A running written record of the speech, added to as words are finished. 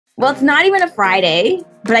Well, it's not even a Friday,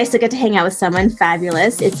 but I still get to hang out with someone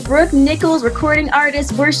fabulous. It's Brooke Nicholls, recording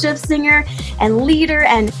artist, worship singer, and leader,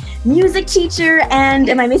 and music teacher. And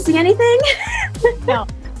am I missing anything? No.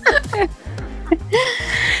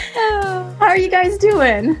 How are you guys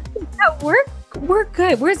doing? Yeah, we're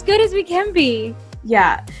good. We're as good as we can be.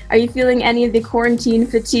 Yeah. Are you feeling any of the quarantine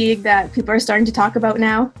fatigue that people are starting to talk about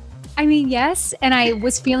now? I mean, yes. And I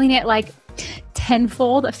was feeling it like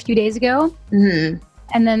tenfold a few days ago. Mm-hmm.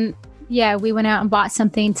 And then, yeah, we went out and bought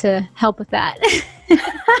something to help with that.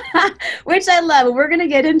 Which I love. We're going to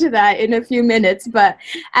get into that in a few minutes. But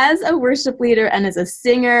as a worship leader and as a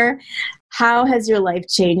singer, how has your life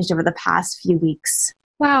changed over the past few weeks?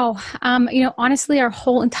 Wow. Honestly, our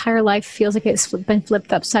whole entire life feels like it's been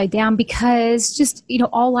flipped upside down because just,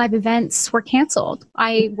 all live events were canceled.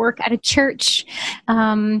 I work at a church.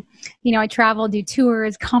 I travel, do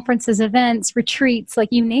tours, conferences, events, retreats, like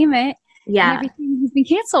you name it. Yeah. And everything has been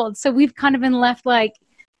canceled. So we've kind of been left like,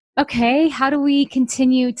 okay, how do we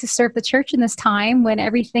continue to serve the church in this time when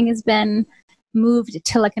everything has been moved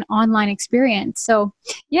to like an online experience? So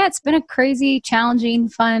yeah, it's been a crazy, challenging,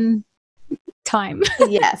 fun time.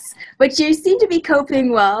 Yes, but you seem to be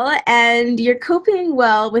coping well, and you're coping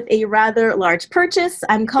well with a rather large purchase.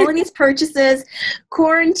 I'm calling these purchases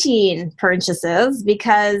quarantine purchases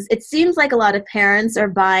because it seems like a lot of parents are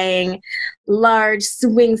buying large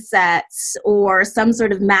swing sets or some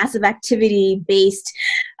sort of massive activity-based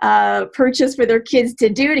purchase for their kids to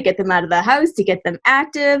do to get them out of the house, to get them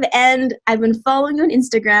active. And I've been following you on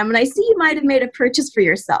Instagram, and I see you might have made a purchase for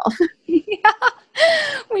yourself. Yeah.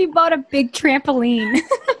 We bought a big trampoline,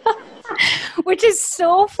 which is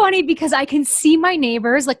so funny because I can see my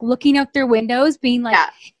neighbors like looking out their windows being like,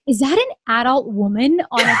 Is that an adult woman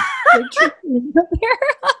on a big trampoline up there?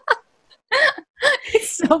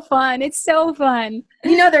 It's so fun. It's so fun.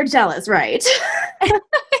 They're jealous, right?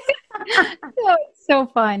 It's so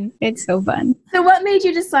fun. It's so fun. So what made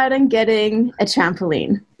you decide on getting a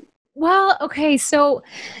trampoline? Well, okay. So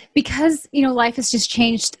because, life has just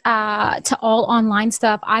changed to all online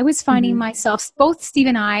stuff, I was finding myself, both Steve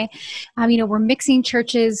and I, we're mixing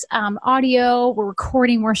churches, audio, we're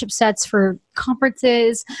recording worship sets for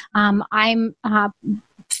conferences. I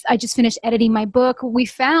just finished editing my book. We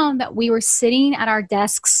found that we were sitting at our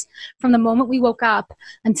desks from the moment we woke up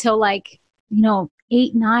until 8,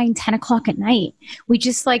 9, 10 o'clock at night. We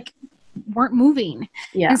just weren't moving.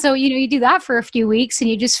 Yeah. And so, you do that for a few weeks and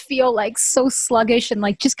you just feel so sluggish and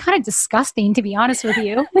just kind of disgusting, to be honest with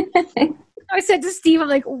you. I said to Steve, I'm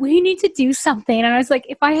like, we need to do something. And I was like,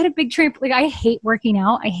 if I had a big trampoline, I hate working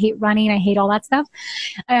out. I hate running. I hate all that stuff.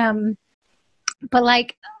 But I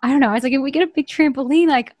don't know. I was like, if we get a big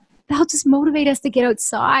trampoline, that'll just motivate us to get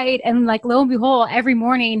outside. And lo and behold, every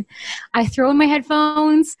morning I throw in my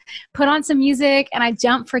headphones, put on some music, and I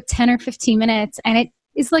jump for 10 or 15 minutes. And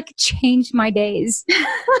it's changed my days.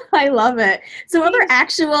 I love it. So are there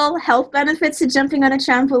actual health benefits to jumping on a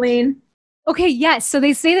trampoline? Okay, yes. So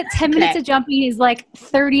they say that 10 minutes of jumping is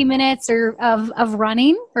 30 minutes of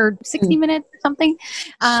running or 60 minutes or something.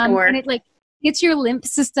 Sure. And it gets your lymph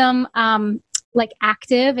system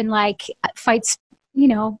active and fights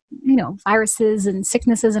viruses and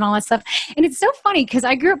sicknesses and all that stuff. And it's so funny because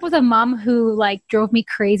I grew up with a mom who drove me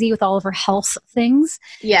crazy with all of her health things.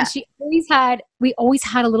 Yeah. And we always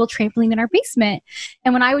had a little trampoline in our basement.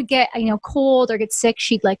 And when I would get, cold or get sick,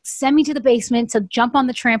 she'd send me to the basement to jump on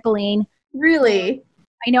the trampoline. Really?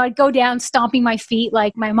 I know I'd go down stomping my feet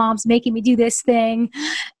like my mom's making me do this thing.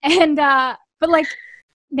 And, but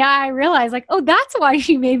now I realize oh, that's why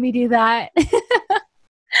she made me do that.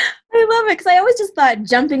 I love it because I always just thought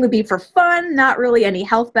jumping would be for fun, not really any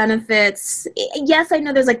health benefits. Yes, I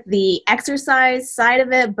know there's the exercise side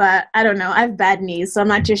of it, but I don't know. I have bad knees, so I'm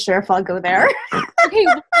not too sure if I'll go there. Okay,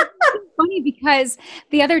 well, it's funny because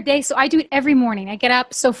the other day, so I do it every morning. I get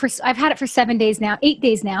up. So I've had it for 8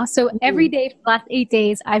 days now. So every day for the last 8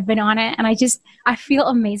 days, I've been on it, and I feel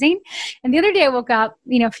amazing. And the other day I woke up,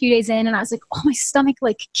 a few days in, and I was like, oh, my stomach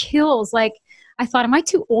kills. I thought, am I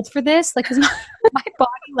too old for this? Is my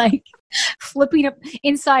body flipping up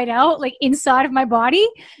inside out, inside of my body?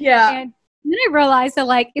 Yeah. And then I realized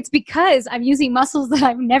that it's because I'm using muscles that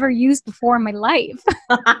I've never used before in my life.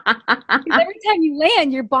 Every time you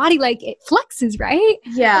land, your body it flexes, right?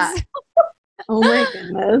 Yeah. Oh my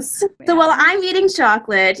goodness. So while I'm eating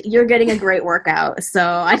chocolate, you're getting a great workout.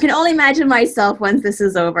 So I can only imagine myself once this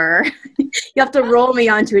is over. You have to roll me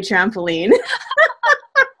onto a trampoline.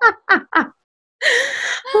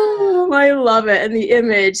 I love it. And the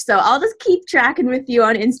image. So I'll just keep tracking with you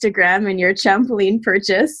on Instagram and your trampoline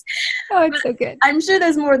purchase. Oh, it's so good. I'm sure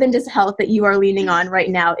there's more than just health that you are leaning on right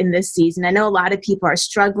now in this season. I know a lot of people are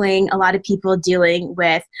struggling, a lot of people dealing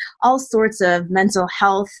with all sorts of mental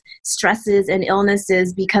health stresses and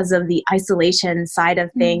illnesses because of the isolation side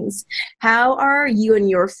of things. How are you and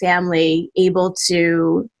your family able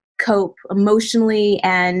to cope emotionally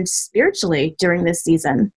and spiritually during this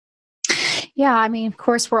season? Yeah, I mean, of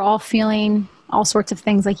course, we're all feeling all sorts of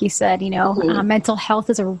things, like you said. Mental health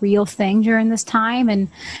is a real thing during this time,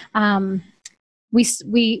 and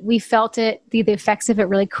we felt it, the effects of it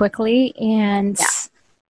really quickly. And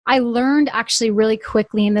I learned actually really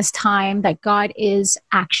quickly in this time that God is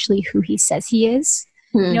actually who He says He is.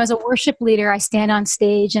 As a worship leader, I stand on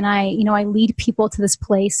stage and I lead people to this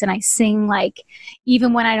place and I sing like,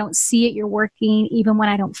 even when I don't see it, you're working. Even when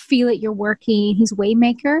I don't feel it, you're working. He's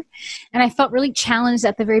Waymaker. And I felt really challenged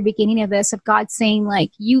at the very beginning of this, of God saying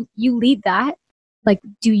like, you lead that. Like,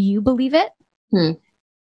 do you believe it?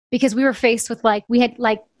 Because we were faced with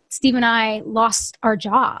Steve and I lost our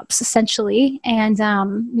jobs essentially. And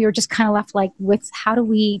we were just kind of left like with, how do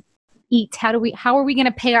we eat? How are we going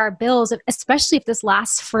to pay our bills, especially if this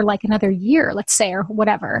lasts for like another year, let's say, or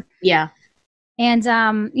whatever. Yeah. And,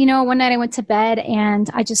 one night I went to bed and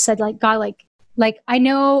I just said like, God, I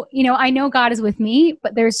know God is with me,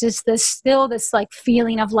 but there's just this like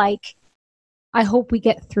feeling of like, I hope we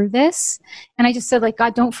get through this. And I just said like,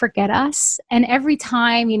 God, don't forget us. And every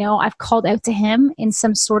time, I've called out to Him in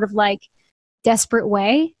some sort of like desperate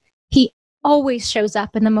way, He always shows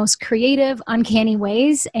up in the most creative, uncanny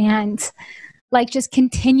ways and like just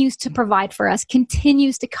continues to provide for us,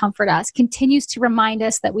 continues to comfort us, continues to remind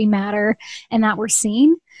us that we matter and that we're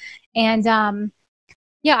seen. And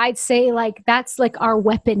I'd say like that's like our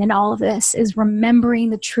weapon in all of this, is remembering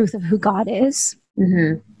the truth of who God is.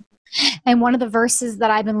 And one of the verses that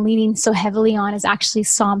I've been leaning so heavily on is actually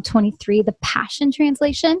Psalm 23, the Passion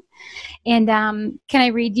Translation. And can I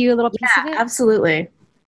read you a little piece of it? Absolutely.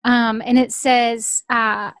 And it says,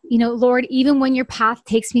 Lord, even when your path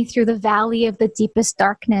takes me through the valley of the deepest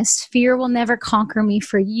darkness, fear will never conquer me,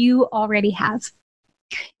 for you already have.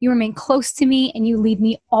 You remain close to me and you lead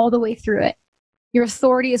me all the way through it. Your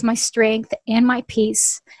authority is my strength and my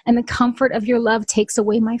peace, and the comfort of your love takes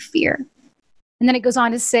away my fear. And then it goes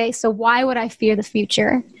on to say, so why would I fear the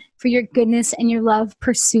future? For your goodness and your love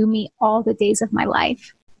pursue me all the days of my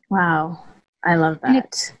life. Wow. I love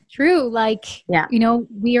that. True. Like,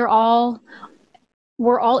 we're all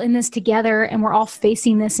in this together and we're all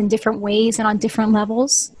facing this in different ways and on different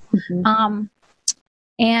levels.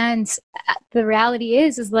 And the reality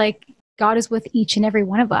is like God is with each and every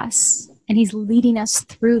one of us and He's leading us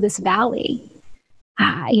through this valley.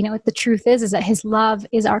 The truth is that His love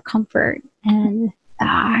is our comfort and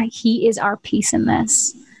He is our peace in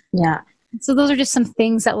this. Yeah. So those are just some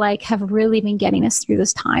things that like have really been getting us through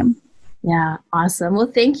this time. Yeah. Awesome.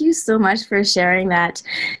 Well, thank you so much for sharing that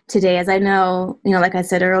today. As I know, like I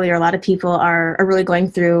said earlier, a lot of people are really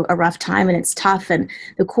going through a rough time and it's tough, and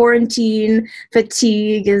the quarantine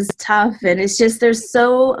fatigue is tough. And it's just, there's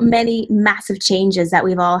so many massive changes that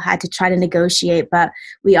we've all had to try to negotiate, but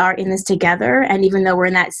we are in this together. And even though we're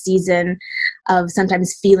in that season of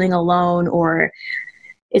sometimes feeling alone, or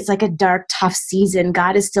it's like a dark, tough season,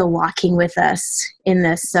 God is still walking with us in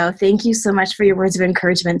this. So thank you so much for your words of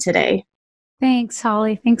encouragement today. Thanks,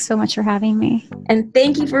 Holly. Thanks so much for having me. And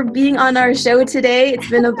thank you for being on our show today. It's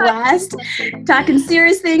been a blast talking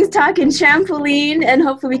serious things, talking trampoline, and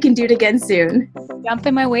hopefully we can do it again soon.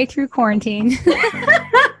 Jumping my way through quarantine.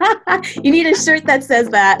 You need a shirt that says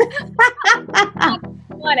that. I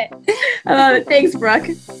want it. Thanks, Brooke.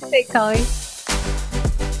 Thanks, Holly.